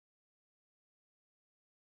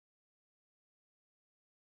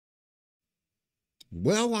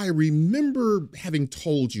Well, I remember having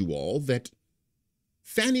told you all that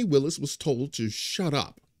Fani Willis was told to shut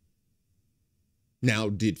up. Now,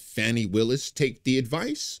 did Fani Willis take the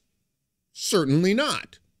advice? Certainly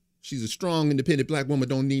not. She's a strong, independent black woman,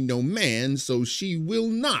 don't need no man, so she will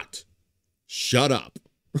not shut up.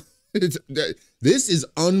 This is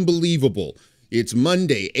unbelievable. It's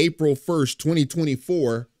Monday, April 1st,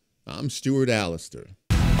 2024. I'm Stuart Allister.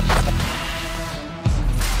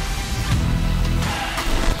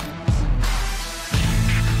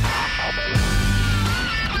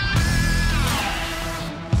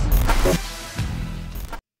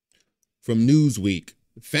 From Newsweek,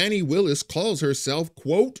 Fani Willis calls herself,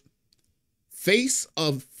 quote, face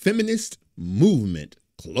of feminist movement,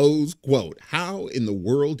 close quote. How in the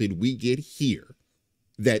world did we get here?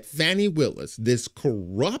 That Fani Willis, this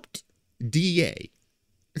corrupt DA,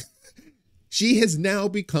 she has now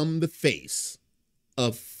become the face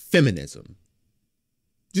of feminism.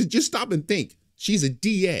 Just stop and think. She's a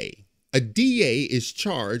DA. A DA is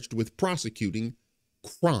charged with prosecuting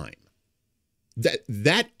crime.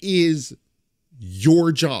 That is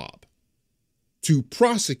your job, to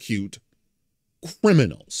prosecute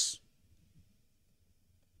criminals.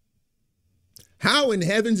 How in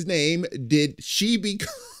heaven's name did she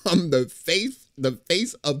become the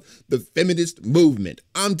face of the feminist movement?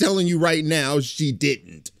 I'm telling you right now, she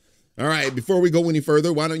didn't. All right, before we go any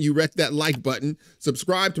further, why don't you wreck that like button,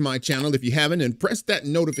 subscribe to my channel if you haven't, and press that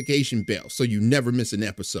notification bell so you never miss an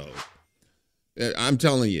episode. I'm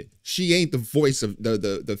telling you, she ain't the voice of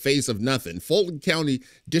the face of nothing. Fulton County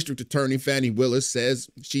District Attorney Fani Willis says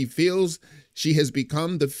she feels she has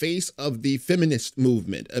become the face of the feminist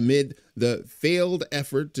movement amid the failed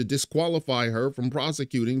effort to disqualify her from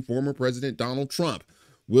prosecuting former President Donald Trump.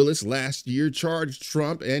 Willis last year charged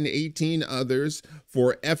Trump and 18 others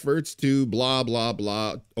for efforts to blah, blah,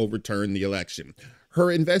 blah, overturn the election. Her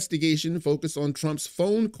investigation focused on Trump's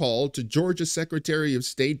phone call to Georgia Secretary of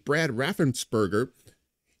State Brad Raffensperger,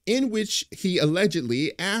 in which he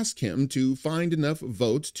allegedly asked him to find enough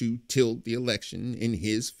votes to tilt the election in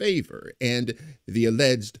his favor, and the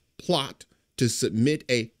alleged plot to submit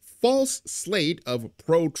a false slate of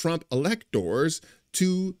pro-Trump electors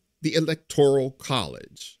to the Electoral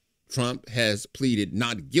College. Trump has pleaded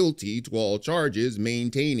not guilty to all charges,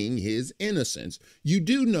 maintaining his innocence. You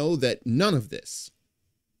do know that none of this,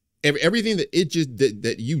 everything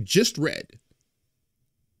that you just read,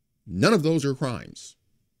 none of those are crimes.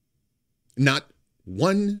 Not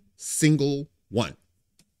one single one.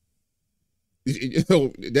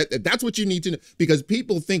 That's what you need to know, because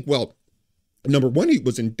people think, well, number one, he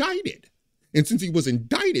was indicted. And since he was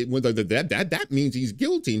indicted, whether that means he's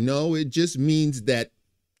guilty. No, it just means that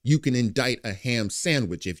you can indict a ham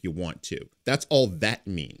sandwich if you want to. That's all that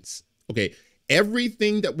means. Okay,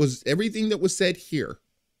 everything that was said here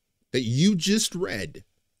that you just read,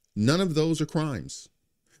 none of those are crimes.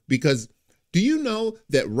 Because do you know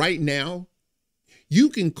that right now you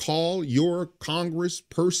can call your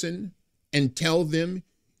congressperson and tell them,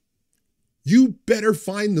 you better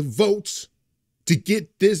find the votes to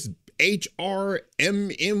get this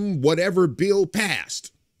HRMM whatever bill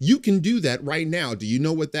passed. You can do that right now. Do you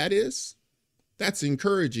know what that is? That's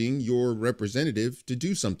encouraging your representative to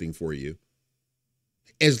do something for you.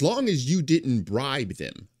 As long as you didn't bribe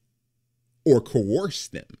them or coerce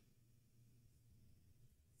them,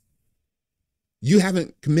 you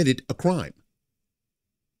haven't committed a crime.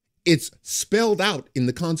 It's spelled out in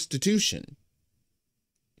the Constitution.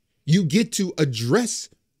 You get to address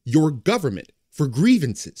your government for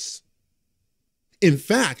grievances. In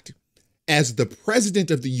fact, as the President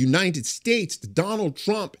of the United States, Donald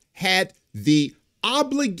Trump had the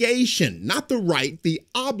obligation, not the right, the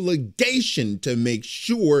obligation to make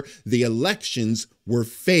sure the elections were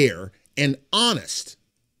fair and honest.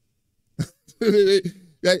 Hey,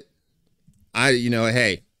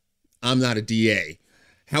 I'm not a DA.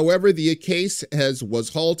 However, the case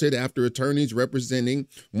was halted after attorneys representing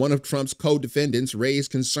one of Trump's co-defendants raised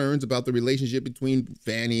concerns about the relationship between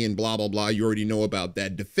Fani and blah, blah, blah. You already know about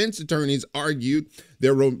that. Defense attorneys argued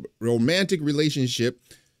their romantic relationship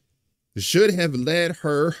should have led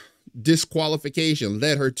her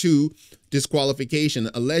to disqualification,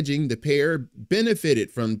 alleging the pair benefited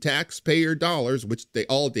from taxpayer dollars, which they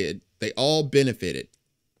all did. They all benefited,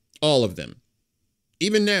 all of them.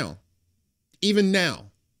 Even now.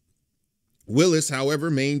 Willis, however,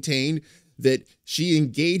 maintained that she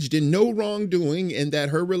engaged in no wrongdoing and that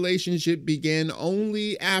her relationship began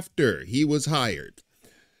only after he was hired.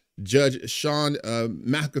 Judge Sean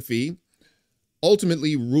McAfee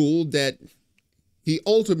ultimately ruled that he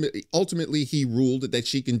ruled that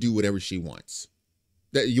she can do whatever she wants.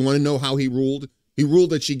 That you want to know how he ruled? He ruled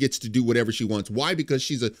that she gets to do whatever she wants. Why? Because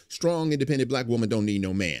she's a strong, independent black woman, don't need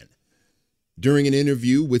no man. During an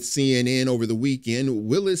interview with CNN over the weekend,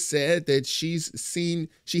 Willis said that she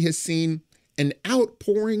has seen an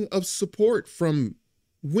outpouring of support from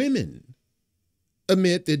women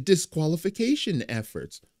amid the disqualification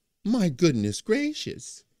efforts. My goodness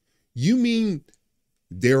gracious. You mean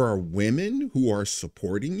there are women who are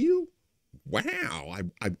supporting you? Wow.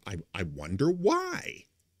 I wonder why.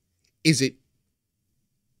 Is it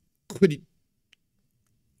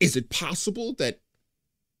possible that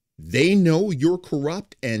they know you're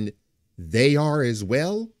corrupt and they are as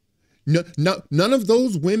well? No, none of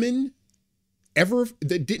those women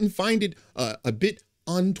that didn't find it a bit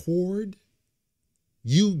untoward?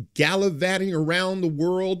 You gallivanting around the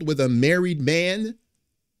world with a married man?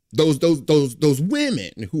 Those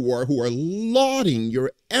women who are lauding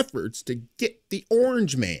your efforts to get the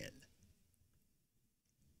orange man.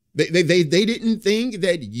 They didn't think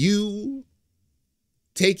that you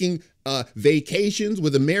taking vacations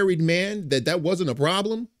with a married man, that wasn't a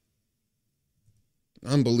problem?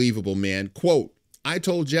 Unbelievable, man. Quote, I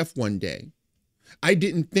told Jeff one day, I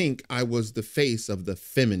didn't think I was the face of the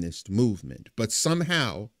feminist movement, but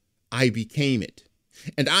somehow I became it.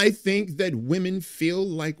 And I think that women feel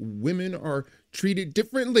like women are treated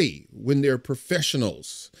differently when they're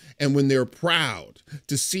professionals and when they're proud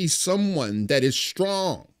to see someone that is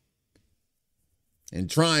strong and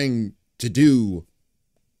trying to do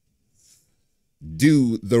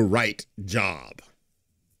the right job.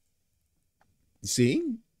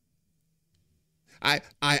 See?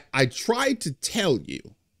 I tried to tell you,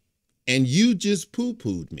 and you just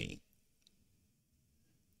poo-pooed me.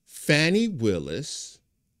 Fani Willis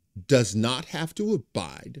does not have to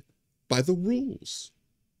abide by the rules.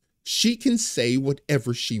 She can say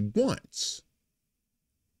whatever she wants.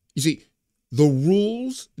 You see, the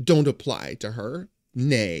rules don't apply to her.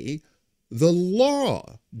 Nay, the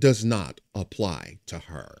law does not apply to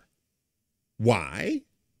her. Why?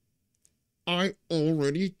 I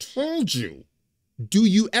already told you. Do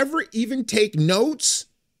you ever even take notes?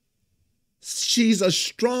 She's a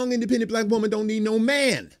strong, independent black woman, don't need no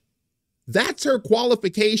man. That's her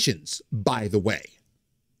qualifications, by the way.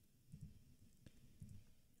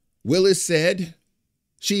 Willis said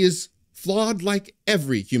she is flawed like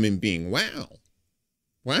every human being. Wow.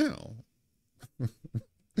 Wow.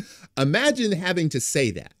 Imagine having to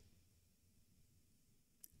say that.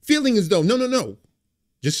 Feeling as though, no.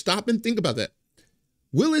 Just stop and think about that.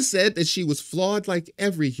 Willis said that she was flawed like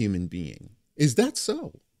every human being. Is that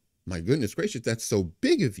so? My goodness gracious, that's so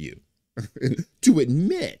big of you to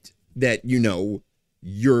admit that,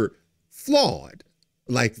 you're flawed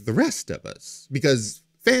like the rest of us. Because,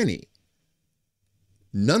 Fani,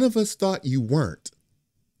 none of us thought you weren't.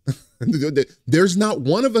 There's not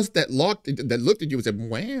one of us that looked at you and said,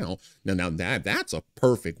 wow, now that's a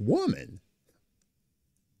perfect woman.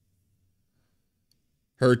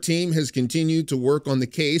 Her team has continued to work on the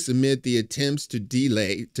case amid the attempts to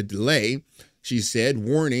delay, she said,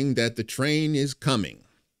 warning that the train is coming.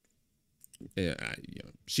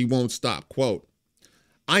 She won't stop. Quote,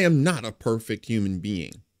 I am not a perfect human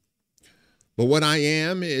being, but what I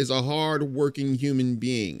am is a hard-working human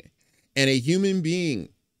being, and a human being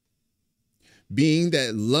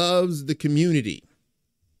that loves the community.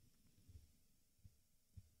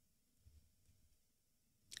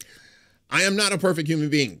 I am not a perfect human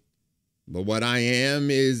being, but what I am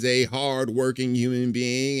is a hard-working human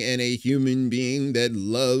being and a human being that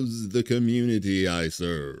loves the community I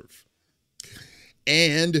serve,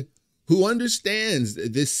 and who understands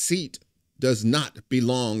this seat does not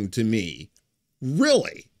belong to me.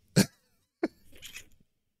 Really?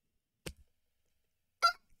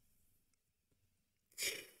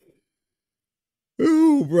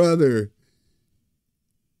 Ooh, brother.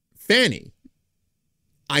 Fani,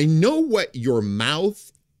 I know what your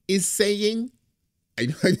mouth is saying.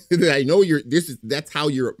 I know that's how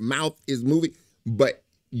your mouth is moving, but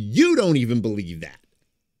you don't even believe that.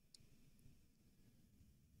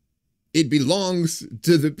 It belongs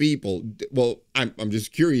to the people. Well, I'm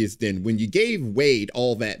just curious then, when you gave Wade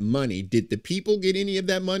all that money, did the people get any of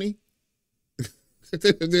that money?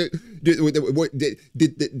 Did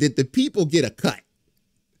the people get a cut?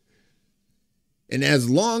 And as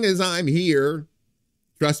long as I'm here,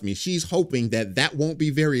 trust me, she's hoping that won't be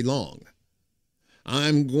very long.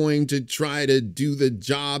 I'm going to try to do the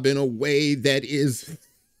job in a way that is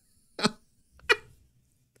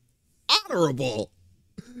honorable.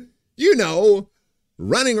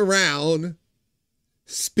 Running around,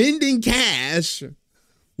 spending cash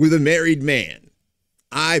with a married man.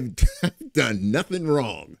 I've done nothing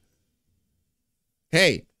wrong.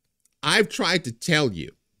 Hey, I've tried to tell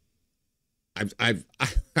you. I've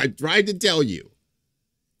tried to tell you.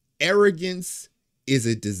 Arrogance is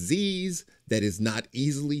a disease that is not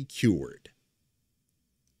easily cured.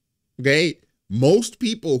 Okay? Most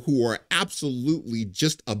people who are absolutely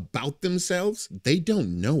just about themselves, they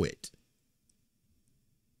don't know it.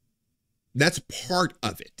 That's part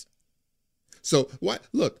of it. So what?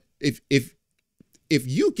 Look, if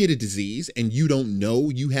you get a disease and you don't know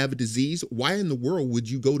you have a disease, why in the world would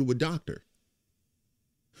you go to a doctor?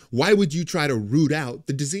 Why would you try to root out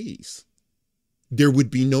the disease? There would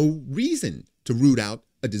be no reason to root out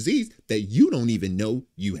a disease that you don't even know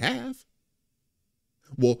you have.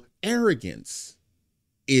 Well, arrogance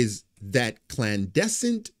is that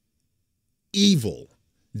clandestine evil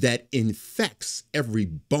that infects every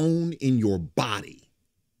bone in your body.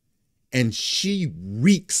 And she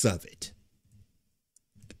reeks of it.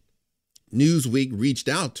 Newsweek reached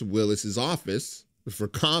out to Willis's office for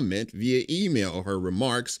comment via email. Her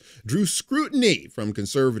remarks drew scrutiny from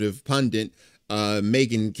conservative pundit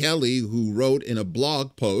Megyn Kelly, who wrote in a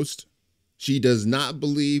blog post, she does not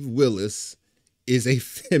believe Willis is a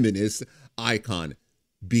feminist icon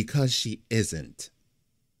because she isn't.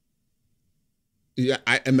 Yeah,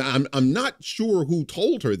 I'm not sure who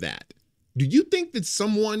told her that. Do you think that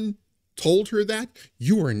someone told her that?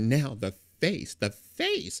 You are now the face, the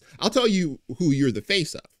face. I'll tell you who you're the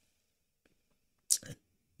face of.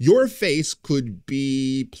 Your face could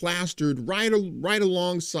be plastered right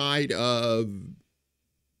alongside of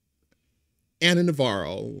Anna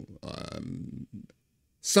Navarro,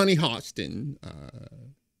 Sunny Hostin,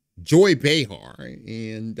 Joy Behar,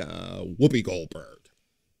 and Whoopi Goldberg.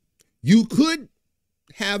 You could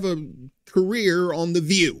have a career on The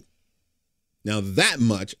View. Now that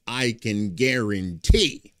much I can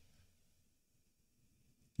guarantee.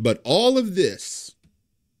 But all of this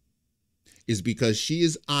is because she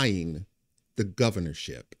is eyeing the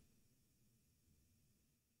governorship.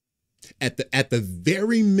 At the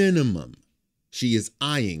very minimum, she is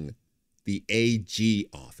eyeing the AG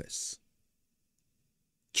office.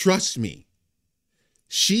 Trust me,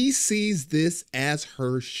 she sees this as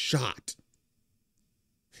her shot.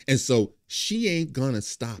 And so she ain't gonna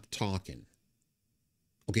stop talking.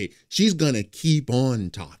 Okay, she's gonna keep on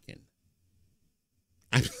talking.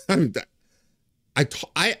 I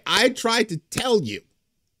tried to tell you.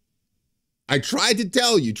 I tried to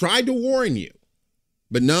tell you, tried to warn you.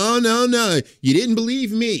 But no, you didn't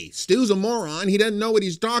believe me. Stu's a moron. He doesn't know what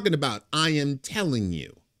he's talking about. I am telling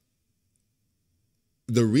you.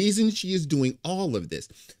 The reason she is doing all of this,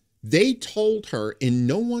 they told her in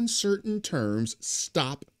no uncertain terms,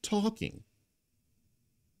 stop talking.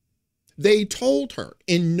 They told her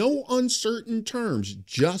in no uncertain terms,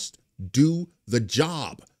 just do the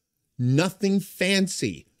job. Nothing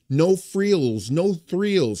fancy, no frills, no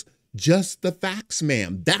thrills, just the facts,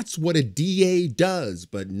 ma'am. That's what a DA does,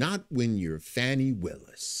 but not when you're Fani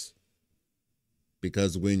Willis.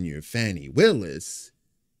 Because when you're Fani Willis,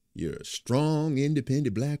 you're a strong,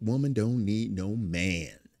 independent black woman, don't need no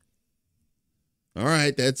man. All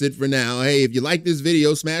right, that's it for now. Hey, if you like this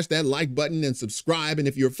video, smash that like button and subscribe. And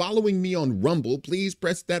if you're following me on Rumble, please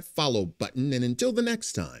press that follow button. And until the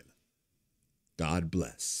next time, God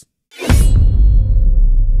bless.